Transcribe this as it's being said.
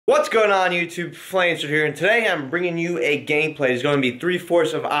What's going on YouTube? Flamesword here, and today I'm bringing you a gameplay. It's going to be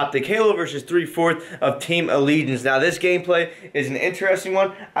 3/4 of Optic Halo versus 3/4 of Team Allegiance. Now this gameplay is an interesting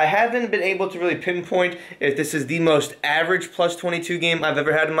one. I haven't been able to really pinpoint if this is the most average plus 22 game I've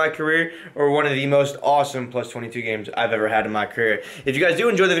ever had in my career or one of the most awesome plus 22 games I've ever had in my career. If you guys do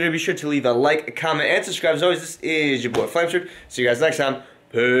enjoy the video, be sure to leave a like, a comment, and subscribe. As always, this is your boy Flamesword. See you guys next time.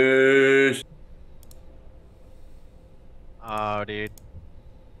 Peace. Oh, dude.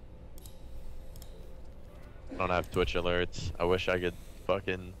 I don't have Twitch alerts. I wish I could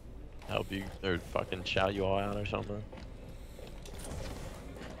fucking help you or fucking shout you all out or something.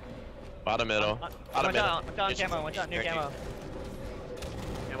 Bottom middle. Bottom middle. One shot on camo, one shot near camo.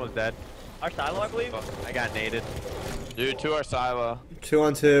 Camo's dead. Our silo, I believe. I got naded. Dude, 2 are silo. 2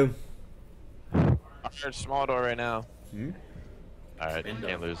 on 2. I'm in small door right now. Alright,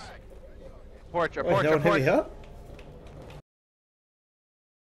 can't lose. Porch, Wait, no one hit me up?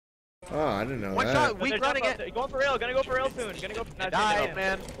 Oh, I didn't know One that. shot, weak running it. Going for rail, gonna go for rail soon. Gonna go for Died,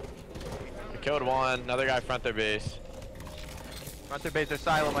 man. I killed one, another guy front their base. Front their base, there's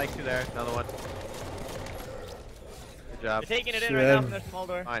silo Mike too there, another one. Good job. They're taking it in right now from their small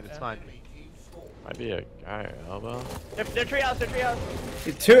door. Fine, it's fine. Might be a guy at elbow. They're treehouse, they're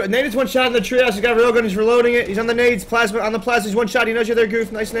treehouse. Nades one shot in the treehouse. He's got a railgun. He's reloading it. He's on the nades. Plasma on the plasma. He's one shot. He knows you're there,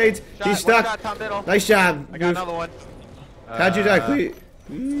 Goof. Nice nades. He's stuck. Shot, top middle. Nice job. I got another one. How'd you die, Cleet?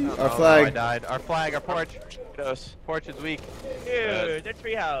 Our flag. I died. Our flag. Our porch. Porch is weak. Dude, they're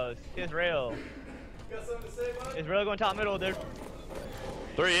treehouse. Here's rail. Is rail going top middle? They're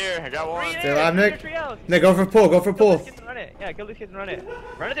 3 here. I got one. Stay alive, Nick. Nick, go for pull. Go for pull. Run it. Yeah, kill these kids and run it.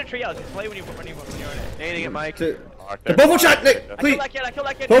 Run at their treehouse. Just play when you run it. Nading it, Mike. They're both one shot, Nick. Cleet. I killed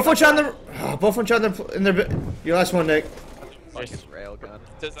that kid. Both one shot in the. Oh, both one shot in their. Your last one, Nick. Nice rail gun.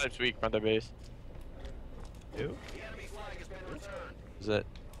 This type's weak. Front their base. Who? Is it?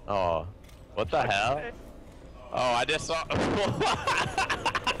 Oh. What the hell? Oh, I just saw.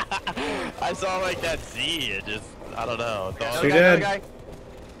 I saw like that Z. It just. I don't know. She did. I'm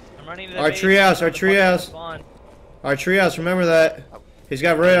running to the Our base. treehouse. Our treehouse. Our treehouse. Remember that. He's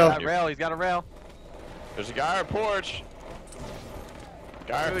got rail. He's got rail. He's got a rail. There's a guy on porch.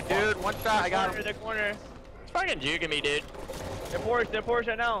 Dude, one shot. I got him. The corner. It's fucking juking me, dude. They're porch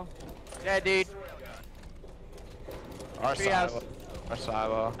right now. Yeah, dude. Our silo. Our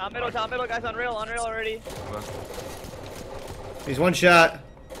silo. Top middle, guys on rail already. He's one shot.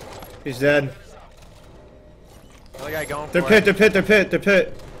 He's dead. Another guy going They're for pit. it. They're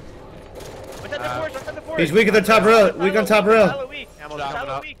pit. What's at the porch? He's weak at the top rail. Weak on top rail. Silo weak.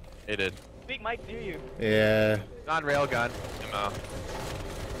 Silo weak. He did. Weak, Mike, near you. Yeah. Non rail gun.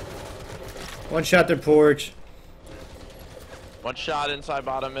 One shot their porch. One shot inside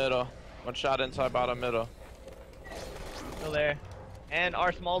bottom middle. One shot inside bottom middle. Still there. And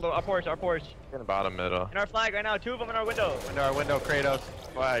our small door, our porch. In the bottom middle. And our flag right now, 2 of them in our window. Our window, Kratos.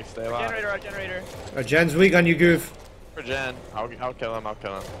 Flag, stay alive. Our generator. Our Jen's weak on you, Goof. For Jen. I'll kill him. I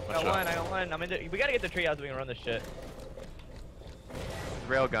got one. I'm in we gotta get the treehouse so we can run this shit.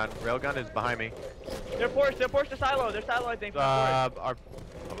 Railgun. Railgun is behind me. They're porch to silo. They're silo, I think. I'm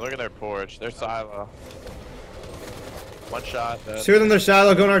looking at their porch. They're silo. One shot. 2 of them, they're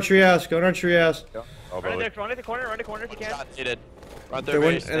silo. Go in our treehouse. Oh, run at the corner if you can. shot needed. Run their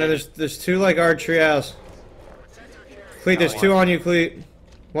base. And then there's 2 like our treehouse. Cleet, there's 2 on you, Cleet.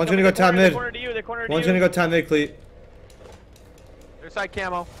 One's gonna go top mid. One's gonna go top mid, Cleet. Their side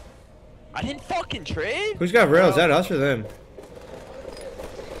camo. I didn't fucking trade. Who's got rail? Is that us or them?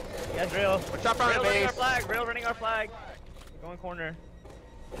 Yes, rail. One shot from the base. Rail running our flag. Going corner.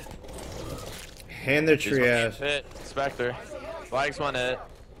 Hand their treehouse. Hit. Spectre. Flag's one hit.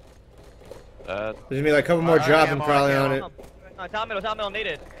 There's gonna be like a couple more dropping probably on it. Top middle,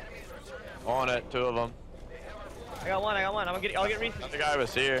 needed. On it, 2 of them. I got one. I'll get Reese. Another guy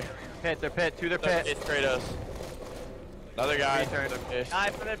was here. Pit, they're pit. 2 their pit. It's Kratos. Another guy. Guy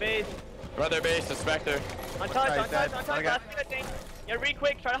from their base. Run their base, the Spectre. Untouched. Last minute, I think. Yeah, read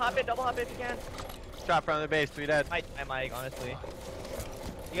quick. Try to hop it, double hop it if you can. Shot from the base, 3 dead. I might, honestly.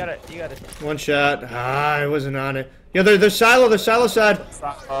 You got it. One shot. I wasn't on it. Yeah, they're silo side.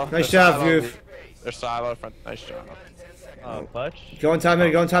 Nice job, Goof. They're silo front. Nice job. Oh, Butch. Going top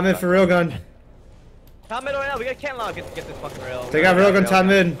mid for rail gun. Top middle right now. We got can't log. Get this fucking rail. They got rail gun top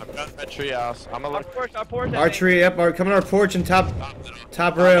mid. I'm going to treehouse. I'm gonna look. Our porch. Our tree, yep. Coming our porch and top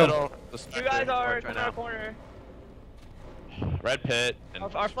rail. 2 guys are coming our corner. Red pit. And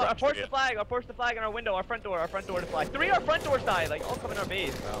our porch the flag in our window. Our front door to flag. 3 our front door side. Like all coming our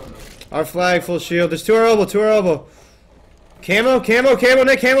base. Our flag full shield. There's 2 our elbow. Camo,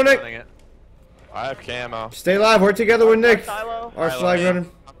 Nick. I have camo. Stay alive. We're together with Nick. Our flag running.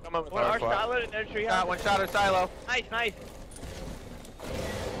 coming with Or our our flag. silo in their treehouse. Got one shot or silo. Nice, nice.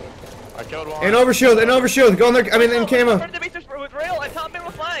 I killed one. In overshield. Go in there. I mean, in One camo. front of the base with rail. I top mid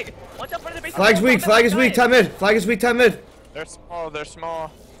with flag. Watch out front of the base. Flag's weak. Flag is weak. Top mid. Flag is weak. Top mid. They're small. They're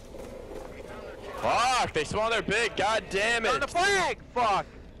small. Fuck! They small. They're big. God damn it! On the flag. Fuck.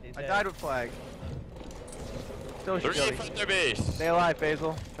 I died with flag. Still Three shooting. front Their base. Stay alive,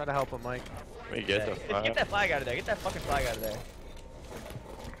 Faisal. Try to help him, Mike. We get the Just flag. get that flag out of there. Get that fucking flag out of there.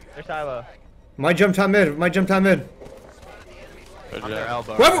 There's silo. Might jump top mid. On their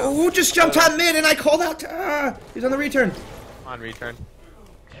elbow. Who just jumped top mid and I called out? He's on the return. On return.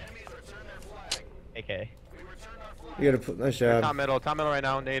 AK. You gotta put nice job. Top middle right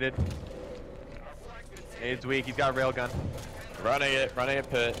now. Naded. Naded's weak. He's got a railgun. Running it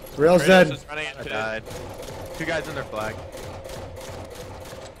pit. Rail's dead. Running it pit. Died. Two guys in their flag.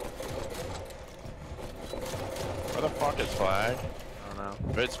 Where the fuck is flag? I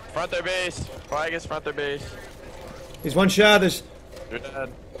don't know. It's front their base. Flag is front their base. He's one shot. They're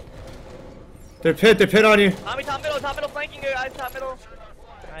dead. They're pit on you. Tommy, top middle flanking you guys, top middle.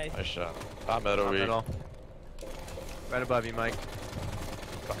 Nice. Nice shot. Top middle, weak. Right above you, Mike.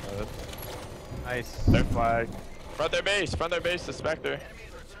 Top middle. Nice. Their flag. Front their base, the Spectre.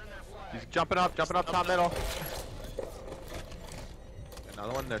 He's jumping up top middle.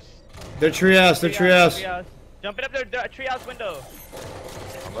 Another one, They're treehouse. Jumping up their treehouse window.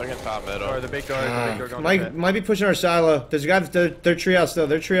 I'm looking top middle. Or the big door, going Might be pushing our silo. There's a guy, they're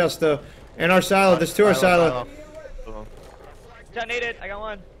treehouse though. And our silo, there's two our silo. Shot naded, I got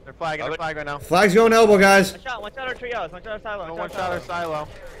one. They're flagging right now. Flag's going elbow, guys. One shot our treehouse, one shot our silo. One shot our silo.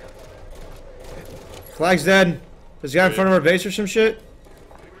 Flag's dead. There's a guy in front of our base or some shit.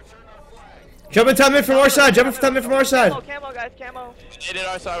 Jumping top mid from our side. Camo, guys, camo. Naded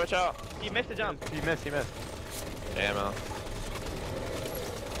our side, watch out. He missed the jump. He missed. Ammo.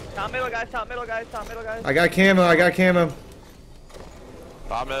 Top middle, guys. I got camo.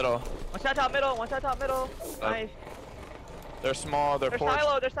 Top middle. One shot top middle. Nice. They're small, they're porch.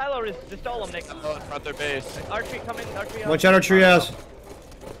 Their silo is just stole them, Nick. Front their base. Our tree coming, our tree. One shot our treehouse.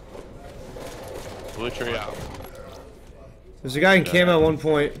 Blue tree out. There's a guy in camo at one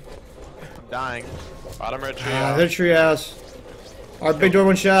point. I'm dying. Bottom red tree They're treehouse. Our big door,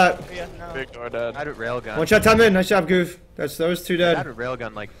 one shot. Big door dead. I had a railgun. One shot top mid. Nice job, Goof. That's those two dead. I had a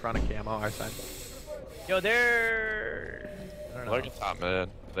railgun like front of camo, our side. Yo, they're... I don't know. Look at top mid.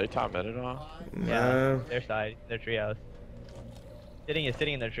 They top mid at all? Yeah, their side, their treehouse. Sitting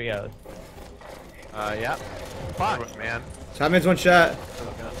in their treehouse. Yeah. Fuck, man. Top mid's one shot.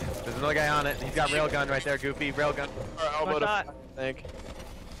 There's another guy on it. He's got railgun right there, Goofy. Railgun. One shot. I think.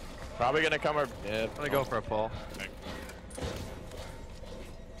 Probably gonna come or... Yeah, I'm gonna go for a pull.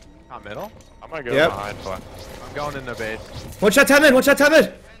 Top middle? I'm gonna go behind flag. I'm going in the base. One shot top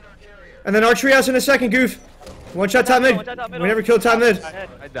mid. And then our treehouse in a second, Goof. One shot top mid. We never killed top mid.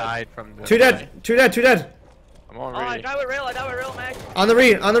 I died from the... Two dead. I'm on I died with rail, Max. On the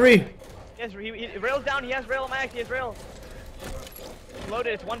re. Yes, rail's down, he has rail, Max, he has rail.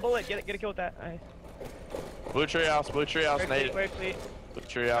 Loaded, it's one bullet, get a kill with that. Nice. Blue treehouse, native. Quickly. Blue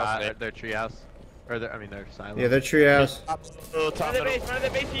treehouse, their treehouse. Or their silo. Yeah, they're treehouse. Front of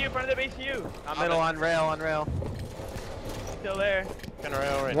the base to you. Top middle, on rail. Still there.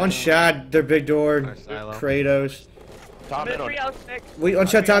 One shot, their big door. Kratos. Top middle. Wait, one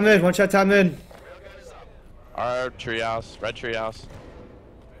shot top mid. Our treehouse, red treehouse.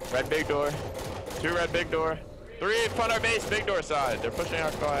 Red big door. Two red big door. Three in front of our base, big door side. They're pushing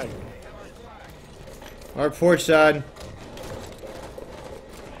our flag. Our porch side.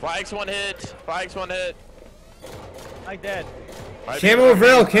 Flag's one hit. Like dead. Camo with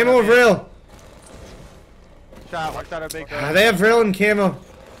rail. One shot our big door. They have rail and camo.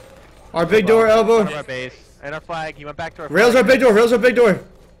 Our big door elbow. Our base. And our flag. He went back to our Rail's our big door.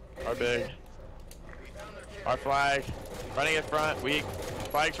 Our big. Our flag. Running in front. Weak.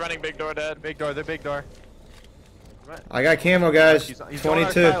 Flag's running big door dead. Big door. They're big door. I got camo, guys. He's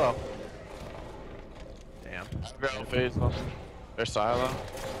 22. Damn. Their silo.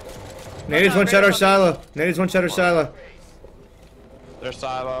 Natives one shot our silo. Their silo.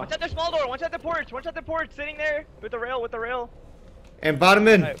 One shot their small door, one shot the porch, sitting there with the rail. And bottom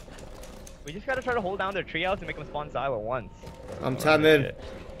mid. Right. We just gotta try to hold down their treehouse and make them spawn silo once. I'm top mid.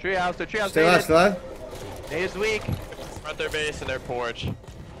 Treehouse. Stay alive. Natives weak. Front their base and their porch.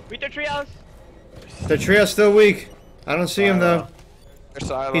 Beat their treehouse. The treehouse still weak. I don't see him though. Their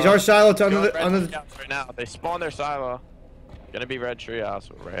silo. He's our silo under the right now. They spawn their silo. Gonna be red treehouse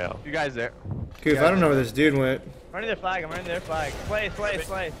with rail. You guys there? Goof, I don't know where this dude went. I'm running their flag. Play.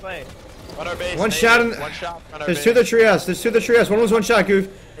 On our base. One shot. There's two of the treehouse. One was one shot, Goof.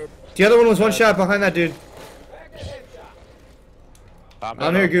 The other one was one shot behind that dude.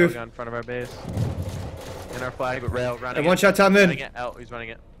 I'm here, Goof. In front of our base. In our flag with rail running. And one shot top mid. Oh, he's running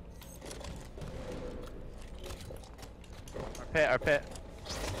it. Our pit.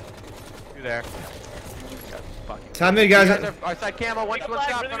 You there. Top mid, guys. Our side camo, one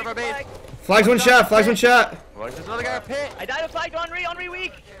shot in front of our base. Flag's one shot, flag's one shot. There's another guy pit. I died of flag, Henri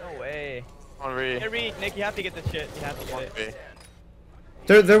weak. No way. Henri. Henri, Nick, you have to get this shit. You have to get it.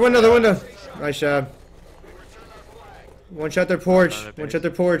 Their window. Nice job. One shot their porch. One shot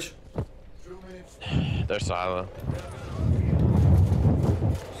their porch. They're silo.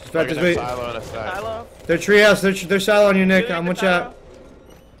 About this way. Silo in a sec. Silo. Their treehouse. They're silo on you, Nick. I'm one shot.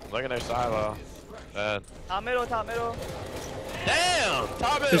 Look at their silo. Bad. Top middle. Damn!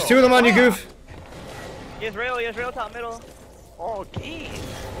 Top middle! There's two of them on you, Goof. He has rail, top middle. Oh, geez.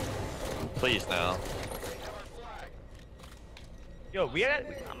 Please now. Yo, I'm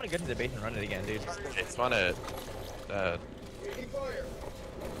gonna go to the base and run it again, dude. It's fun at dead.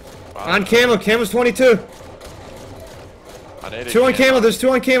 On camo. Camo's 22. Two on camo. There's two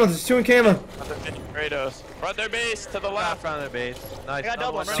on camo. Kratos. Front their base to the left. Front of their base. Nice. I got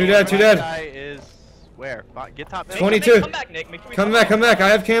double. Two dead. Guy is where? Get top mid. 22. Come back, Nick. Come back. I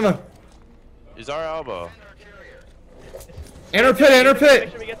have camo. He's our elbow. Enter pit. Make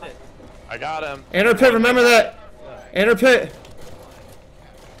sure we get this. I got him. Enter pit. Remember that. Enter pit.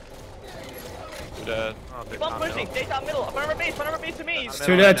 Two dead. Keep on pushing. Stay top middle. Front of our base to me.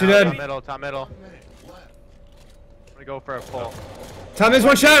 Two dead. Top middle. I'm gonna go for a full. Tom is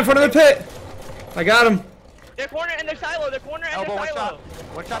one shot in front of the pit. I got him. Their corner and their silo. Elbow, one shot.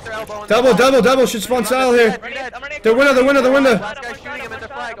 One shot their elbow. Double. Should spawn silo here. The window. Last guy shooting him in the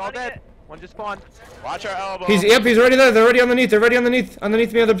flag. All dead. One just spawned. Watch our elbow. He's already there. They're already underneath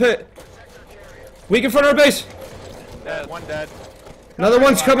the other pit. Weak in front of our base. Dead. One dead. Another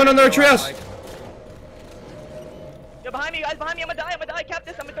one's coming on their treehouse. Yo, behind me, guys. I'm gonna die. Cap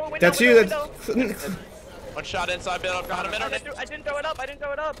this. I'm gonna throw a window. That's you. One shot inside middle. Got him in. I didn't throw it up.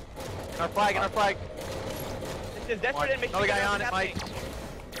 In our flag. This is desperate and makes another guy on it, Mike.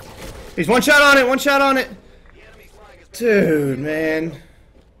 He's one shot on it. Dude, man.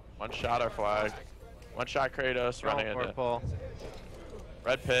 One shot our flag. One shot Kratos running into full.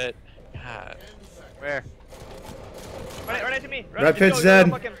 Red pit. God. Where? Run it to me. Red pit's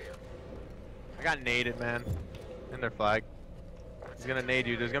dead. I got naded, man. In their flag. He's gonna nade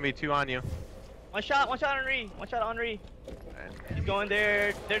you. There's gonna be two on you. One shot Henri. He's going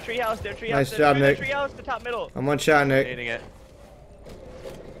there. Their treehouse. Nice job, Nick. Treehouse to top middle. I'm one shot, Nick. Nading it.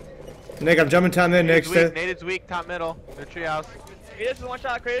 Nick, I'm jumping top mid, Nick. Naded's weak, top middle. Their treehouse. Kratos is one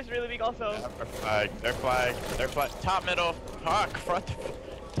shot. Kratos is really weak also. Their flag. Top middle. Fuck. Front.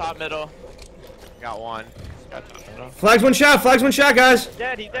 Top middle. Got one. Flag's one shot, guys. He's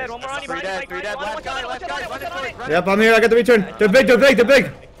dead. One more on you. Three dead. Last guy. Yep, I'm here. I got the return. They're big.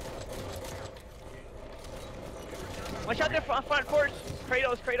 One shot there front porch.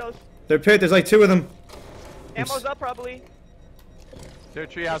 Kratos. They're pit. There's like two of them. Ammo's up probably. Their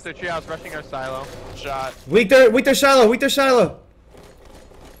treehouse, rushing our silo. Shot. Weak their silo.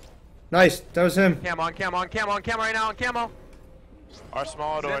 Nice, that was him. Cam on right now, on camo. Our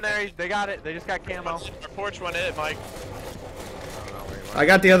small door. In there, they got it. They just got camo. Our porch went in, Mike. I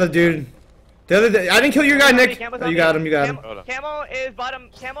got the other dude. I didn't kill your guy, Nick. Oh, you got him. Camo is bottom.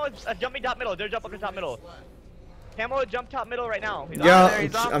 Camo is jumping top middle. They're jumping top middle. Camo jump top middle right now. Yeah,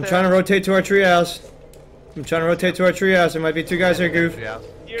 I'm trying to rotate to our treehouse. There might be two guys here, Goof.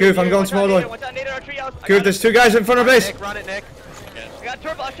 Goof, I'm going small door. Goof, there's two guys in front of our base. Nick, run it, Nick. I got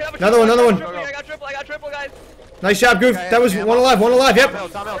triple. Another one. I got triple, guys. Nice job, Goof. That was one alive. Yep.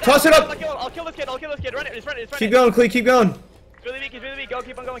 Toss it up. I'll kill this kid. Run it. Keep going, Clee. Keep going. He's really weak. Go,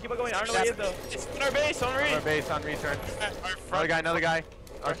 keep on going. I don't know where he is though. It's in our base, on return. Another guy.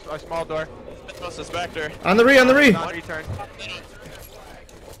 Our small door. Suspector. On the re. On return.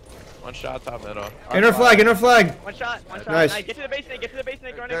 One shot top middle. Inner flag. One shot. Nice. Get to the base,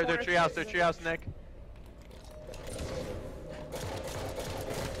 Nick. Run their treehouse, Nick.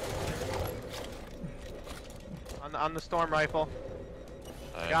 On the storm rifle.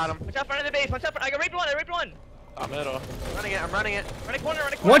 Nice. Got him. Watch out front of the base. I got raped one. Top middle. I'm running it. Run a corner.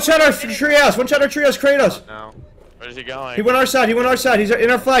 One shot our treehouse, Kratos. No. Where's he going? He went our side. He's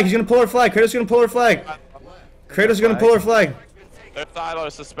in our flag. He's gonna pull our flag. Kratos is gonna pull our flag. Their silo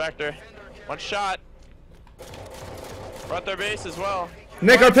is Suspector. One shot. Front their base as well.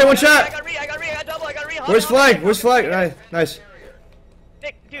 Nick, our pit, one shot. I got double. Where's flag? Nice.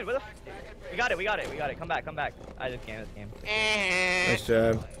 Nick, dude, where the We got it. Come back. This game. Nice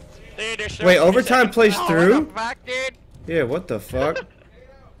job. Wait, overtime plays through? Back, dude. Yeah, what the fuck?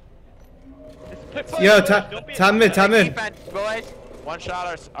 Yo, time mid. Defense, boys. One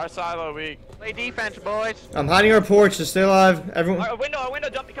shot, our silo weak. Play defense, boys. I'm hiding our porch to stay alive. Everyone. Our window,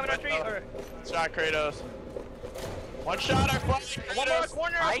 jump, coming our tree. Or... Shot Kratos. One shot, our flash. One more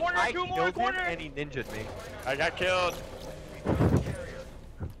corner, I two more killed corner. him and he ninja'd me. I got killed.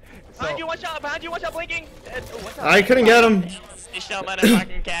 Behind you, one shot, blinking. I couldn't get him. You still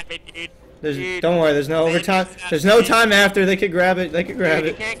motherfucking cat me, dude. Don't worry, there's no overtime. There's no time after. They could grab it. You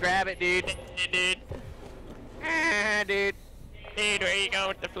can't grab it, dude. Ah, dude. Dude, where you going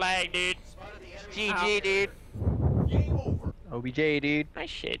with the flag, dude? GG, dude. OBJ, dude. Nice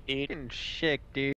shit, dude. Fucking shit, dude.